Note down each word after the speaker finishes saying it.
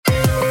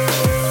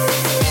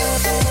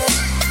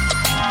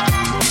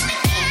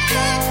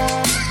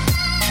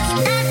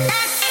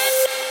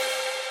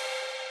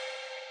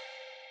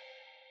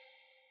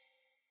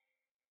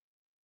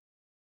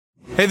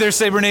Hey there,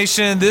 Sabre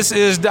Nation. This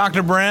is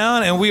Dr.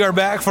 Brown, and we are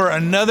back for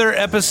another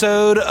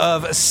episode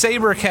of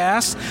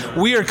SabreCast.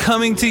 We are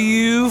coming to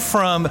you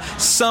from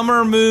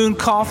Summer Moon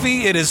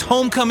Coffee. It is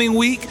homecoming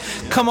week.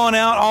 Come on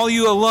out, all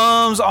you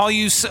alums, all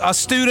you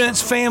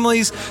students,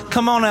 families,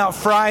 come on out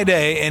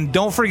Friday, and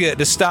don't forget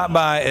to stop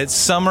by at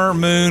Summer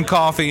Moon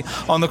Coffee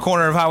on the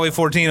corner of Highway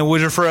 14 and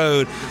Woodruff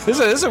Road.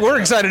 We're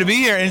excited to be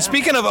here. And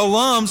speaking of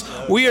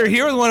alums, we are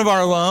here with one of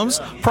our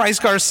alums, Price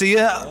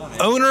Garcia,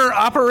 owner,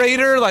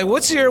 operator. Like,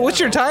 what's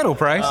your title,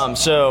 Price?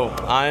 So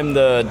I'm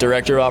the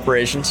director of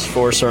operations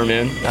for Summer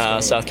Moon,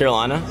 South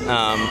Carolina.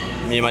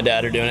 Me and my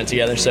dad are doing it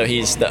together, so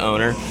he's the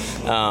owner.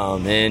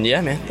 And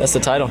yeah, man, that's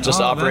the title.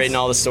 Just operating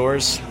all the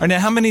stores. All right, now,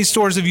 how many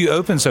stores have you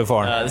opened so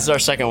far? This is our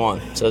second one.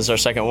 So this is our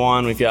second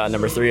one. We've got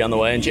number 3 on the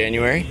way in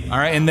January. All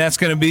right, and that's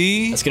going to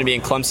be? That's going to be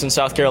in Clemson,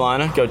 South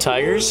Carolina. Go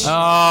Tigers.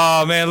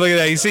 Oh, man, look at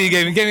that. You see, you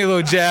gave me a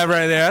little jab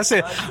right there. I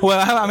said, well,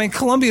 I mean,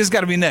 Columbia's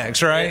got to be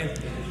next, right?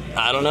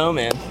 I don't know,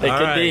 man. It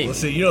could be. Well,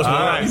 see, you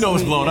know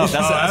what's blowing up.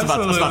 That's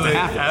about to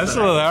happen.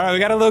 Absolutely. All right, we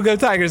got a little Go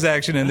Tigers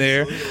action in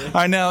there. All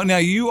right, now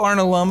you are an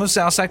alum of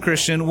Southside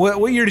Christian.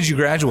 What year did you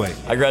graduate?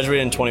 I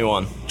graduated in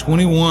 21.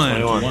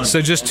 21.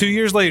 So just 2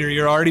 years later,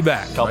 you're already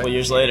back. A couple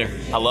years later.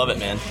 I love it,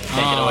 man.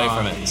 Can't get away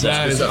from it. So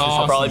that is awesome.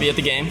 I'll probably be at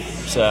the game.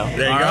 So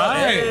there you go.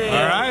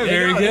 All right.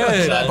 Very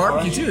good.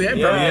 Barbecue too. Yeah,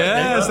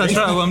 yes, that's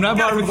right. Alumni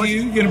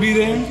barbecue. Going to be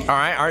there. All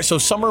right. So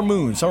Summer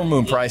Moon,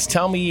 Price.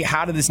 Tell me,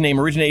 how did this name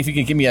originate? If you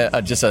can give me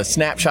just a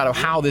snapshot of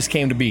how this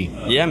came to be.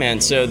 Yeah, man.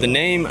 So the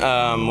name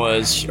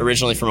was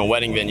originally from a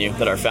wedding venue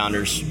that our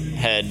founders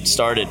had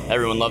started.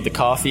 Everyone loved the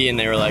coffee, and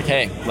they were like,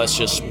 "Hey, let's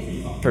just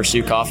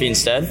pursue coffee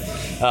instead."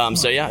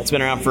 So yeah, it's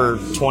been around for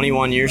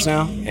 21 years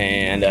now,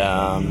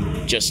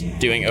 and just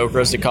doing oak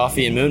roasted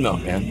coffee and moon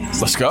milk, man.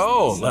 Let's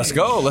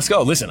go.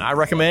 Listen, I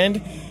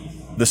recommend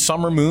the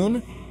Summer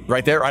Moon.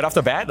 Right there, right off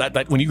the bat,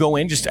 that when you go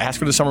in, just ask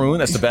for the Summer Moon.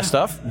 That's the best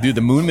stuff. Dude,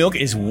 the moon milk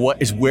is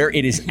where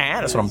it is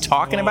at. That's what I'm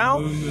talking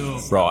about.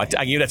 Bro,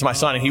 I gave that to my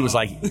son, and he was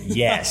like,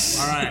 yes.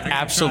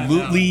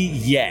 Absolutely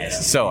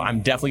yes. So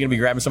I'm definitely going to be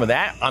grabbing some of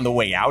that on the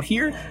way out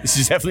here. This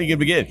is definitely going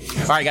to be good.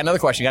 All right, got another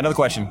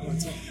question.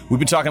 We've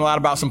been talking a lot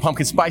about some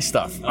pumpkin spice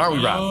stuff, aren't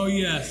we, Rob? Oh,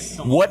 yes.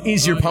 What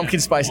is your pumpkin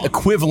spice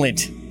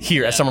equivalent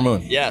here at Summer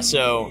Moon? Yeah,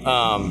 so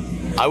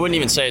I wouldn't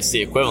even say it's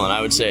the equivalent.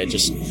 I would say it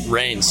just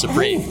reigns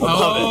supreme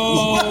above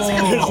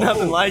it. There's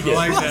nothing like it.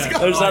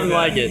 There's nothing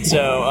like it.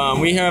 So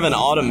we have an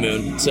autumn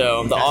moon.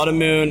 So the autumn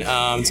moon,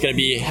 it's going to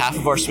be half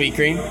of our sweet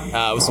cream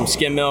with some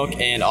skim milk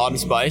and autumn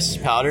spice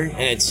powder, and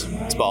it's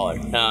baller.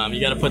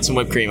 You got to put some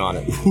whipped cream on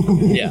it.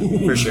 Yeah,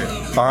 for sure.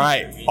 All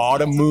right,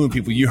 autumn moon,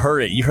 people. You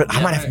heard it.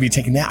 I might have to be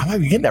taking that. I might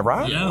be getting that,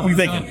 Rob. Yeah, what are you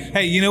thinking?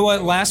 Hey, you know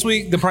what? Last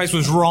week the price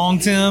was wrong,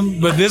 Tim,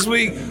 but this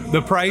week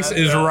the price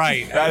is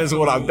right. That is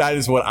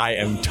what I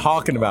am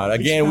talking about.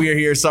 Again, we are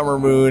here, Summer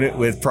Moon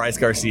with Price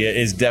Garcia.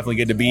 It's definitely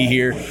good to be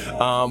here.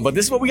 But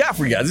this is what we got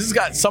for you guys. This has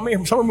got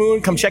Summer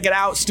Moon. Come check it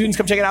out. Students,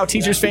 come check it out.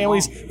 Teachers,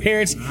 families,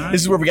 parents.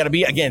 This is where we got to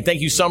be. Again,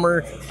 thank you,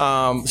 Summer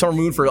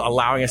Moon, for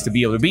allowing us to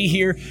be able to be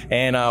here.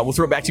 And we'll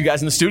throw it back to you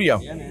guys in the studio.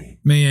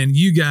 Man,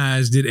 you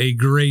guys did a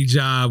great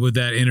job with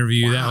that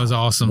interview. Wow. That was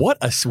awesome. What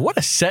a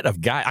set of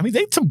guys. I mean,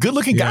 they had some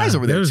good-looking guys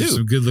over there, too.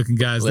 Some good-looking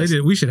guys.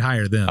 We should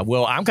hire them.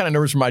 Well, I'm kind of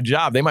nervous for my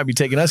job. They might be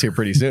taking us here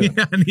pretty soon.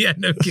 Yeah,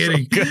 no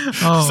kidding.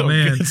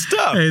 Man. Good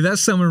stuff. Hey, that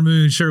Summer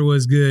Moon sure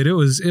was good. It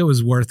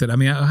was worth it. I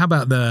mean, how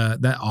about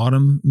that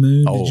autumn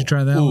moon? Did you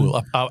try that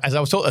one? As I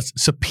was told,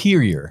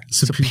 superior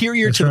to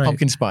the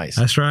pumpkin spice.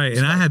 That's right.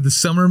 And I had the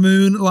Summer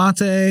Moon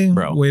latte.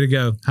 Bro. Way to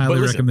go.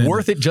 Highly recommend.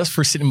 Worth it just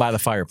for sitting by the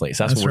fireplace.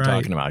 That's what we're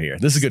talking about here.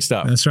 This is good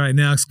stuff. That's right.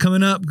 Now, it's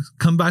coming up.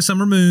 Come by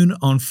Summer Moon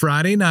on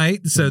Friday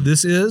night. So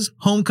this is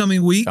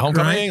homecoming week.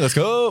 Homecoming. Let's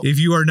go. If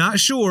you are not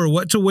sure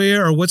what to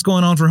wear or what's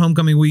going on for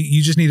homecoming week,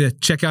 you just need to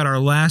check out our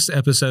last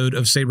episode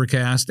of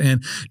SabreCast.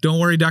 And don't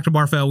worry, Dr.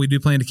 Barfeld, we do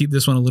plan to keep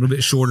this one a little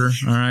bit shorter,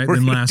 all right,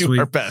 than last week.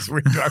 We're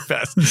going to do our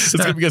best. It's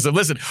going to be good stuff.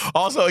 Listen,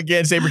 also,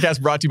 again,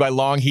 SabreCast brought to you by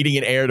Long Heating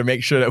and Air to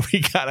make sure that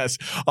we got us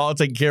all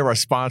taking care of our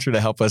sponsor to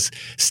help us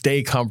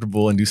stay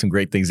comfortable and do some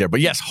great things there.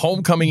 But yes,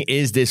 homecoming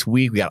is this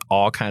week. We got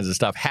all kinds of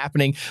stuff happening.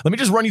 Let me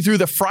just run you through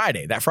that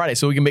Friday,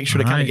 so we can make sure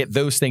to kind of get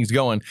those things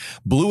going.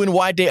 Blue and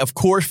white day, of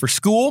course, for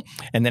school.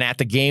 And then at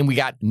the game, we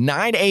got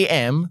 9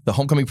 a.m., the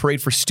homecoming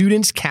parade for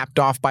students, capped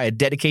off by a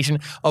dedication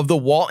of the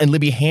Walt and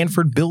Libby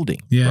Hanford building.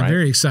 Yeah,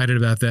 very excited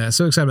about that.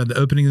 So excited about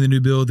the opening of the new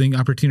building,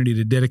 opportunity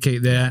to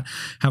dedicate that,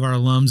 have our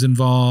alums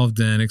involved,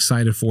 and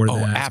excited for that. Oh,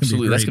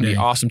 absolutely. That's going to be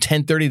awesome.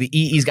 10:30, the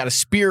EE's got a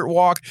spirit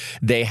walk.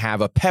 They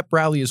have a pep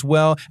rally as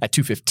well. At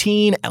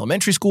 2:15,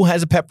 elementary school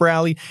has a pep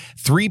rally.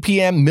 3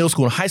 p.m., middle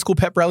school and high school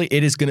pep rally.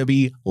 It is going to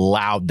be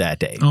loud that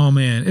day. Oh,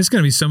 man. It's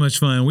going to be so much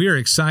fun. We are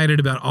excited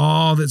about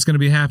all that's going to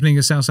be happening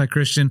at Southside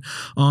Christian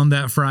on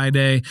that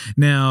Friday.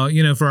 Now,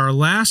 for our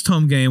last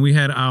home game, we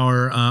had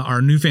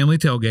our new family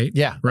tailgate.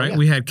 Yeah. Right? Yeah.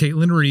 We had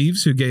Caitlin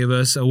Reeves, who gave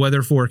us a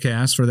weather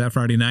forecast for that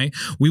Friday night.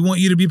 We want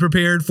you to be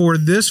prepared for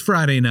this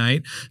Friday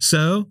night.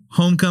 So,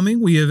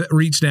 homecoming, we have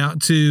reached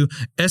out to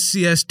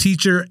SCS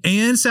teacher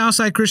and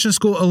Southside Christian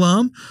School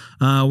alum,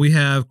 We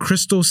have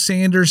Crystal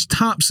Sanders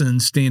Thompson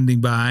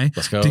standing by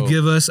to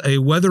give us a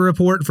weather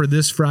report for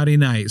this Friday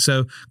night.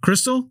 So,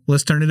 Crystal,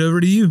 let's turn it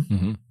over to you.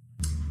 Mm-hmm.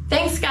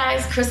 Thanks,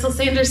 guys. Crystal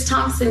Sanders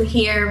Thompson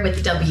here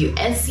with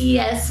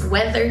WSCS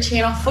Weather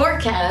Channel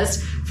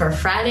forecast for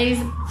Friday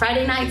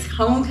night's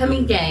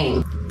homecoming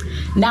game.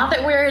 Now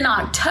that we're in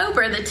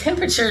October, the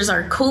temperatures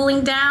are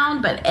cooling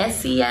down, but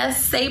SCS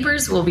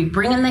Sabres will be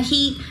bringing the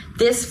heat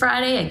this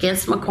Friday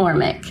against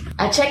McCormick.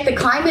 I checked the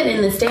climate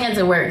in the stands,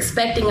 and we're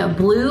expecting a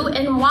blue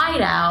and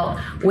white out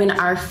when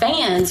our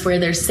fans wear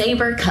their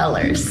Sabre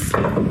colors.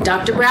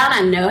 Dr. Brown,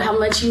 I know how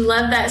much you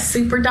love that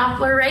Super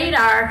Doppler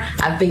radar.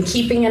 I've been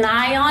keeping an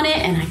eye on it,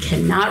 and I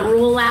cannot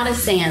rule out a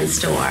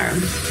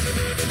sandstorm.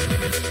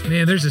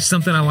 Man, there's just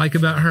something I like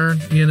about her.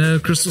 You know,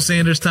 Crystal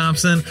Sanders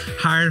Thompson,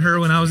 hired her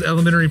when I was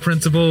elementary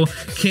principal.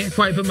 Can't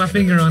quite put my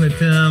finger on it,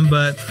 Tim,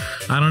 but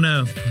I don't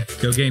know.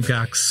 Go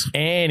Gamecocks.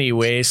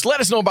 Anyways,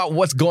 let us know about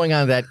what's going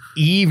on that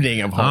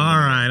evening of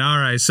homecoming. All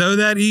right. So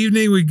that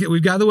evening,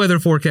 we've got the weather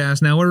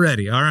forecast. Now we're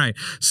ready. All right.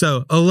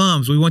 So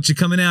alums, we want you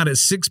coming out at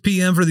 6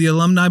 p.m. for the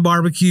alumni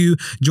barbecue.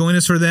 Join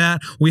us for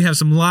that. We have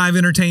some live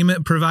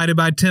entertainment provided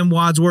by Tim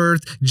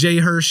Wadsworth, Jay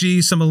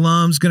Hershey, some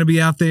alums going to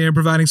be out there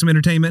providing some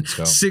entertainment.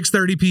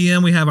 6:30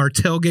 p.m. we have our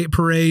tailgate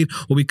parade.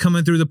 We'll be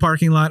coming through the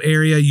parking lot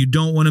area. You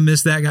don't want to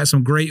miss that. Got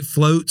some great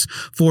floats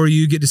for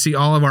you. Get to see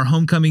all of our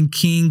homecoming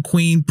king,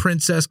 queen,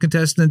 princess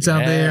contestants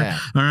out there.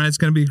 All right, it's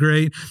going to be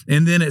great.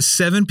 And then at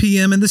 7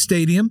 p.m. in the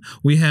stadium,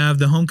 we have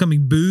the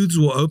homecoming booths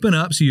will open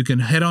up so you can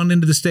head on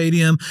into the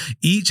stadium.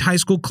 Each high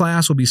school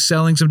class will be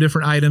selling some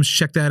different items.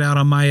 Check that out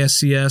on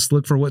MySCS.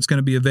 Look for what's going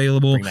to be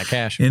available. Bring that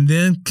cash. And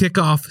then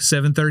kickoff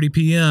 7:30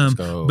 p.m.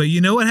 But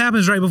you know what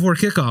happens right before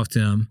kickoff,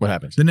 Tim? What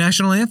happens? The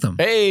national anthem.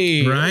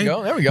 Hey, right?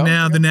 There we go.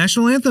 Now, the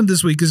national anthem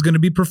this week is going to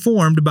be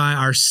performed by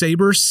our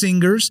Sabre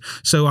Singers,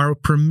 so our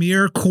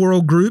premier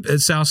choral group at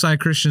Southside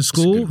Christian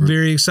School.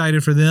 Very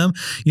excited for them.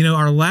 You know,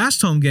 our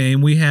last home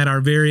game, we had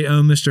our very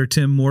own Mr.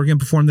 Tim Morgan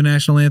perform the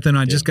national anthem.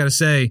 I just got to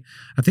say,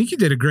 I think you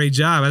did a great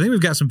job. I think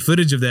we've got some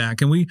footage of that.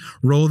 Can we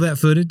roll that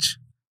footage?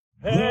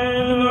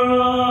 And the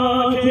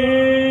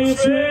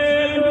rockets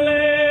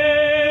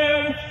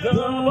flare, the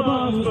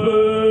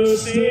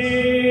bumpers singing,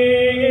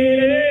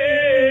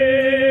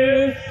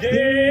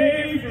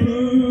 gave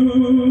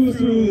proof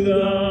through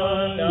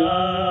the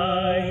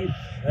night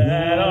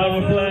that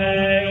our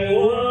flag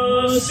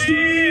was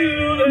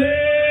still there.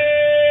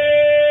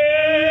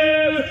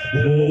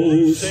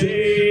 Oh,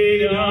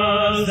 sing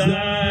us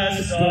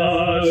that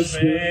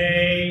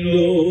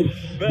star-spangled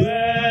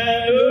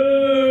banner.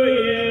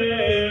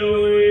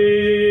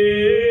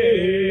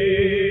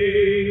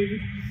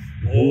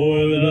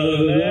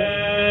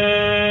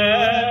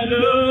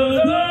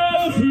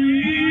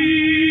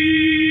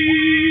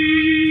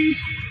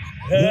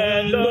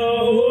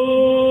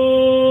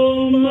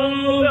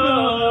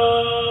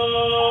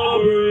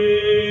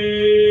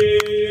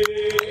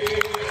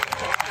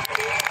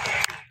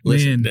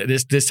 Listen,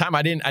 this time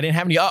I didn't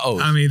have any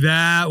uh-ohs. I mean,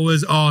 that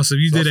was awesome.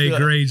 You did a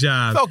great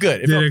job. Felt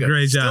good. Did a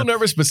great job. Still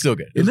nervous, but still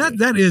good. And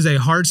that is a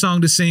hard song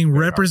to sing,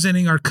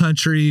 representing our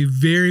country.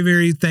 Very,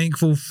 very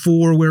thankful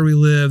for where we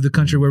live, the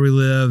country where we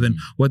live, and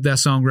what that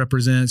song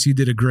represents. You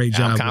did a great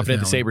job. I'm confident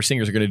the Sabre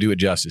Singers are going to do it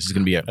justice. It's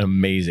going to be an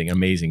amazing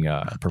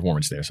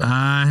performance there. So.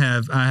 I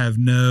have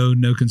no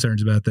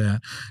concerns about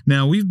that.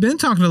 Now, we've been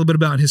talking a little bit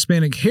about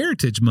Hispanic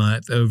Heritage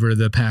Month over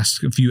the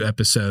past few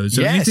episodes.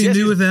 So anything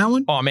new with that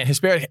one? Oh, man,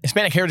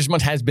 Hispanic Heritage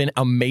Month has been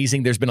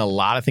amazing. There's been a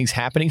lot of things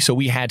happening. So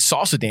we had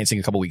salsa dancing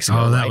a couple weeks ago.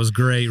 Oh, that was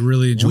great.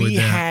 Really enjoyed that. We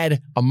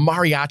had a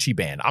mariachi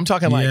band. I'm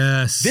talking like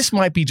this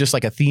might be just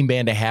like a theme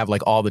band to have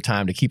like all the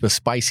time to keep us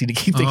spicy, to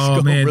keep things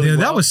going really well.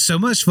 That was so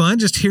much fun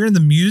just hearing the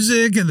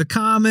music and the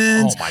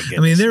comments. Oh my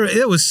goodness. I mean,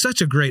 it was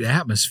such a great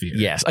atmosphere.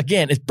 Yes.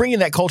 Again, it's bringing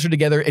that culture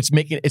together. It's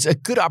a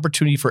good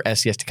opportunity for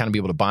SCS to kind of be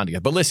able to bond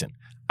together. But listen,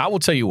 I will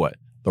tell you what,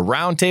 the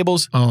round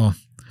tables. Oh.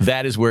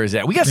 That is where it's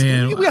at. We got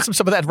some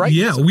stuff of that, right?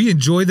 Yeah, we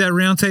enjoyed that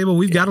round table.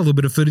 We've got a little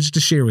bit of footage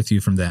to share with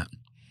you from that.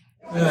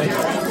 Let's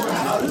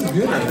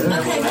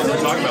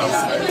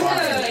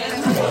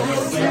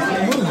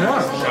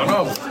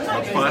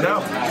find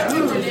out.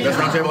 Best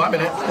round table I've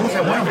been at.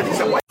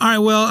 All right,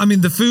 well, I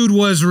mean, the food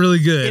was really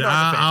good.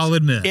 I'll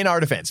admit. In our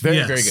defense.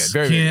 Very, very good.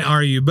 Very, Can't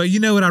argue. But you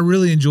know what I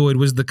really enjoyed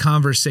was the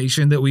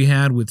conversation that we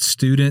had with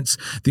students,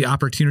 the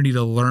opportunity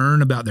to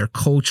learn about their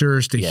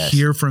cultures, to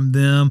hear from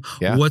them,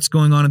 what's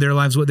going on in their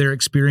lives, what their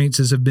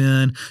experiences have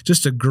been.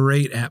 Just a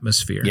great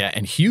atmosphere. Yeah,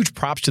 and huge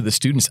props to the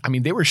students. I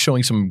mean, they were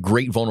showing some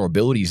great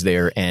vulnerabilities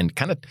there and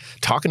kind of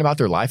talking about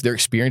their life, their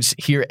experience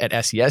here at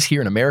SES,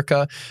 here in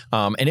America.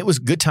 And it was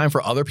a good time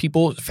for other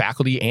people,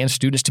 faculty and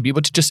students, just to be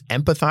able to just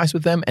empathize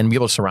with them and be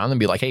able to surround them and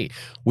be like, hey,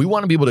 we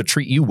want to be able to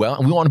treat you well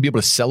and we want to be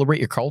able to celebrate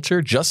your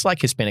culture just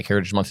like Hispanic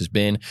Heritage Month has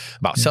been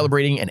about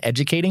celebrating and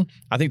educating.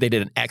 I think they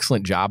did an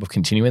excellent job of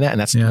continuing that. And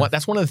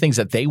that's one of the things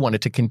that they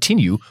wanted to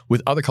continue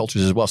with other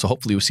cultures as well. So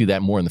hopefully we'll see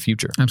that more in the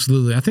future.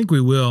 Absolutely. I think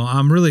we will.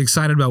 I'm really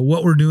excited about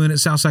what we're doing at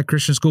Southside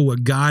Christian School,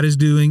 what God is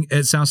doing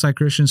at Southside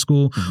Christian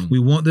School. We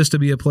want this to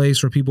be a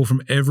place where people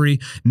from every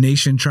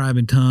nation, tribe,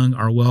 and tongue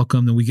are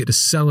welcome, and we get to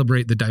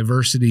celebrate the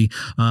diversity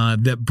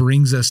that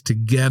brings us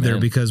together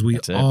because we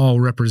all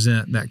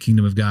represent that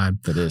kingdom of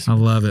God. That is. I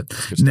love it.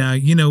 Now,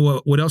 you know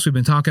what else we've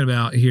been talking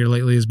about here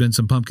lately has been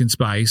some pumpkin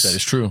spice. That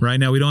is true. Right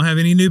now, we don't have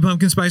any new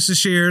pumpkin spice to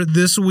share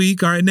this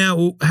week. All right,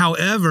 now,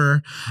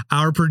 however,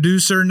 our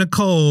producer,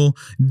 Nicole,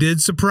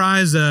 did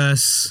surprise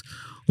us.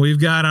 We've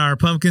got our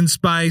pumpkin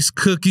spice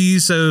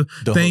cookies. So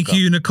thank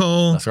you,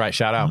 Nicole. That's right.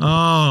 Shout out. Oh,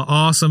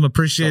 awesome.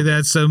 Appreciate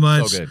that so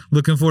much. So good.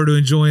 Looking forward to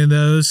enjoying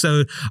those.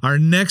 So our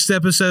next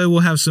episode,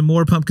 we'll have some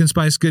more pumpkin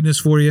spice goodness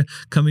for you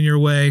coming your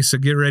way. So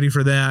get ready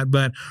for that.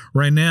 But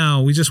right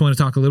now, we just want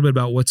to talk a little bit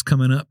about what's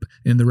coming up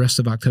in the rest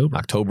of October.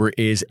 October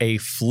is a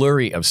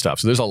flurry of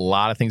stuff. So there's a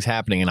lot of things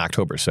happening in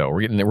October. So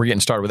we're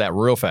getting started with that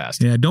real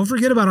fast. Yeah. Don't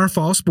forget about our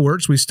fall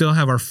sports. We still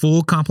have our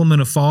full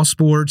complement of fall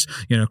sports.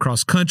 You know,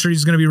 cross country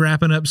is going to be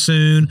wrapping up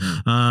soon.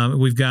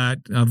 We've got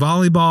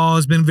volleyball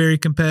has been very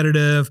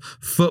competitive,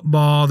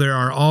 football. There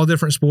are all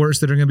different sports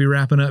that are going to be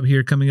wrapping up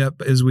here coming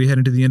up as we head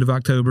into the end of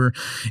October.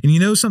 And you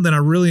know something I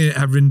really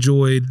have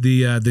enjoyed,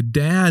 the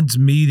dads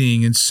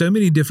meeting in so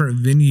many different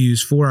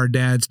venues for our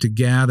dads to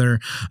gather.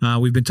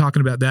 We've been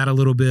talking about that a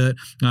little bit.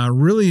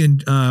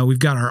 We've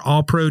got our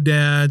All-Pro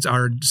dads,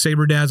 our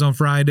Sabre dads on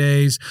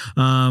Fridays.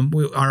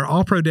 Our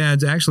All-Pro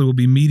dads actually will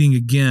be meeting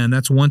again.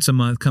 That's once a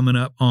month coming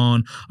up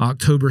on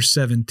October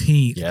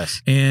 17th.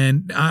 Yes.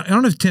 And I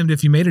don't know, Tim,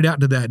 if you made it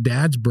out to that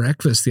dad's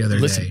breakfast the other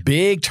day.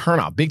 Big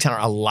turnout.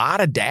 A lot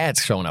of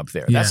dads showing up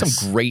there. Yes. That's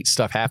some great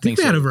stuff happening. I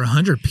think we had over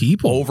 100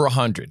 people. Over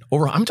 100.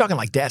 I'm talking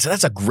like dads. So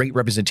that's a great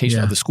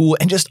representation of the school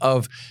and just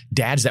of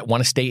dads that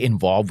want to stay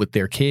involved with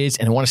their kids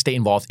and want to stay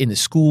involved in the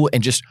school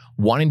and just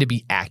wanting to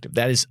be active.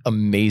 That is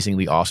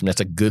amazingly awesome.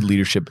 That's a good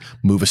leadership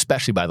move,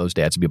 especially by those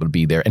dads to be able to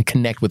be there and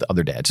connect with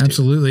other dads too.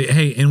 Absolutely.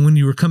 Hey, and when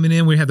you were coming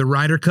in, we had the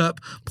Ryder Cup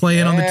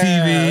playing on the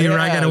TV,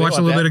 right? Got to watch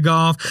a little bit of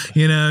golf.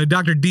 You know,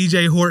 Dr.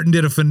 DJ Horton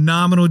did a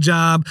phenomenal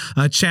job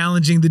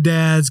challenging the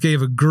dads,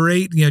 gave a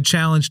great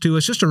challenge to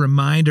us, just a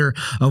reminder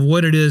of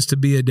what it is to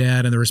be a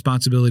dad and the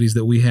responsibilities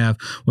that we have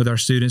with our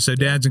students. So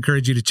dads,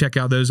 encourage you to check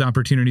out those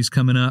opportunities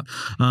coming up.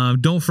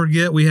 Don't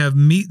forget, we have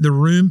Meet the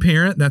Room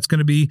Parent. That's going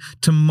to be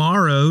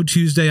tomorrow,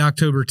 Tuesday,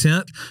 October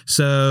 10th.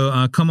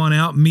 So come on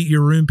out, meet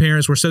your room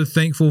parents. We're so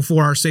thankful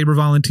for our Sabre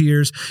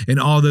volunteers and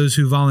all those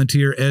who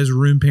volunteer as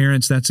room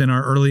parents. That's in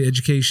our early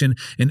education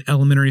and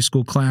elementary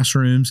school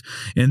classrooms.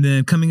 And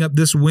then coming up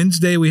this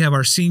Wednesday, we have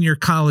our senior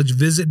college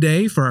visit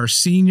day for our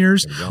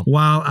seniors,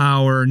 while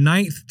our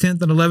 9th,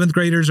 10th, and 11th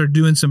graders are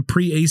doing some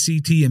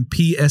pre-ACT and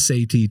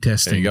PSAT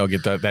testing. There you go.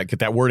 Get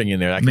that wording in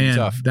there. That can be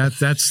tough. That's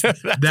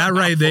that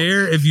right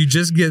there. If you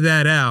just get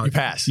that out,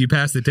 you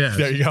pass the test.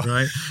 There you go.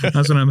 Right.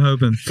 That's what I'm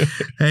hoping.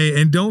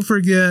 Hey, and don't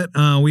forget,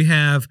 we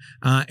have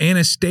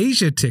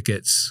Anastasia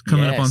tickets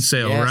coming up on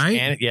sale,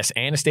 right? Yes,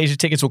 Anastasia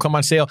tickets will come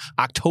on sale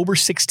October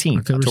 16th.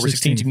 October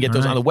 16th. You can get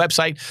those on the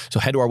website. So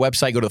head to our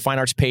website, go to the Fine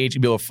Arts page.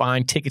 You'll be able to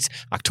find tickets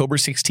October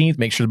 16th.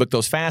 Make sure to book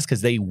those fast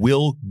because they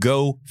will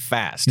go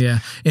fast. Yeah.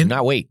 And do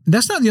not wait.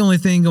 That's not the only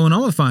thing going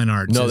on with Fine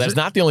Arts. No, that's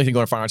not the only thing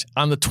going on with Fine Arts.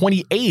 On the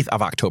 28th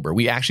of October,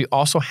 we actually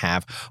also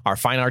have our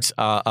Fine Arts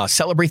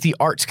Celebrate the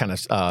Arts kind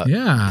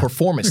of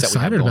performance that we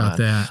have going on.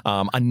 That.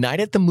 A night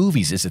at the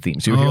movies is the theme.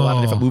 So you hear a lot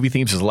of different movie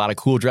themes. There's a lot of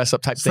cool dress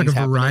up type things like a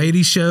happening.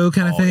 Variety show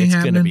kind of thing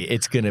happening.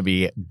 It's going to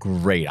be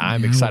great.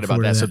 I'm excited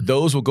about that. So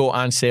those will go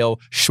on sale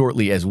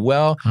shortly as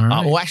well.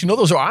 Right. Well, actually, no,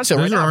 those are on sale.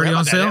 Those are already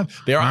on sale?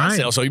 They are on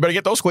sale. So you better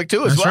get those quick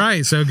too as well. That's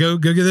right. So go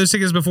get those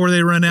tickets before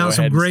they run out.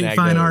 Some great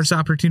fine arts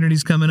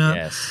opportunities coming up.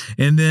 Yes.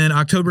 And then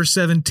October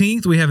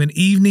 17th, we have an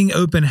evening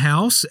open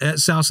house at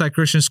Southside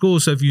Christian School.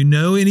 So if you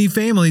know any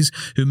families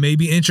who may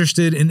be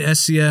interested in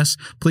SCS,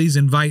 please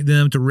invite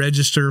them to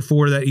register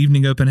for that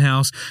evening open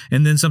house.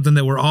 And then something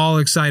that we're all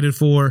excited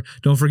for,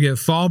 don't forget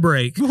fall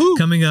break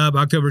coming up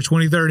October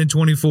 23rd and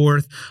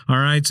 24th. All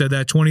right. So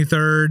that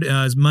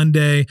 23rd is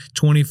Monday,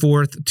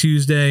 24th,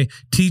 Tuesday.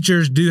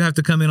 Teachers do have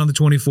to come in on the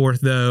 24th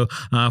though,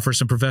 for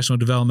some professional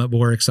development, but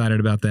we're excited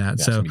about that.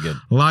 So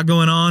a lot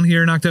going on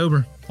here in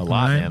October. A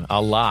lot, man.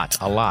 A lot.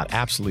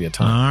 Absolutely a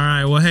ton. All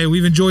right. Well, hey,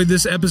 we've enjoyed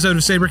this episode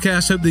of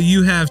Sabercast. Hope that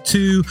you have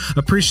too.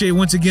 Appreciate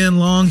once again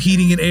Long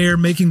Heating and Air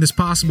making this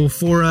possible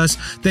for us.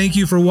 Thank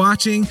you for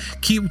watching.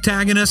 Keep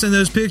tagging us in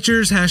those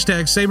pictures.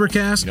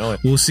 #Sabercast. You know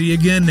it. We'll see you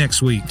again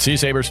next week. See you,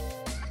 Sabres.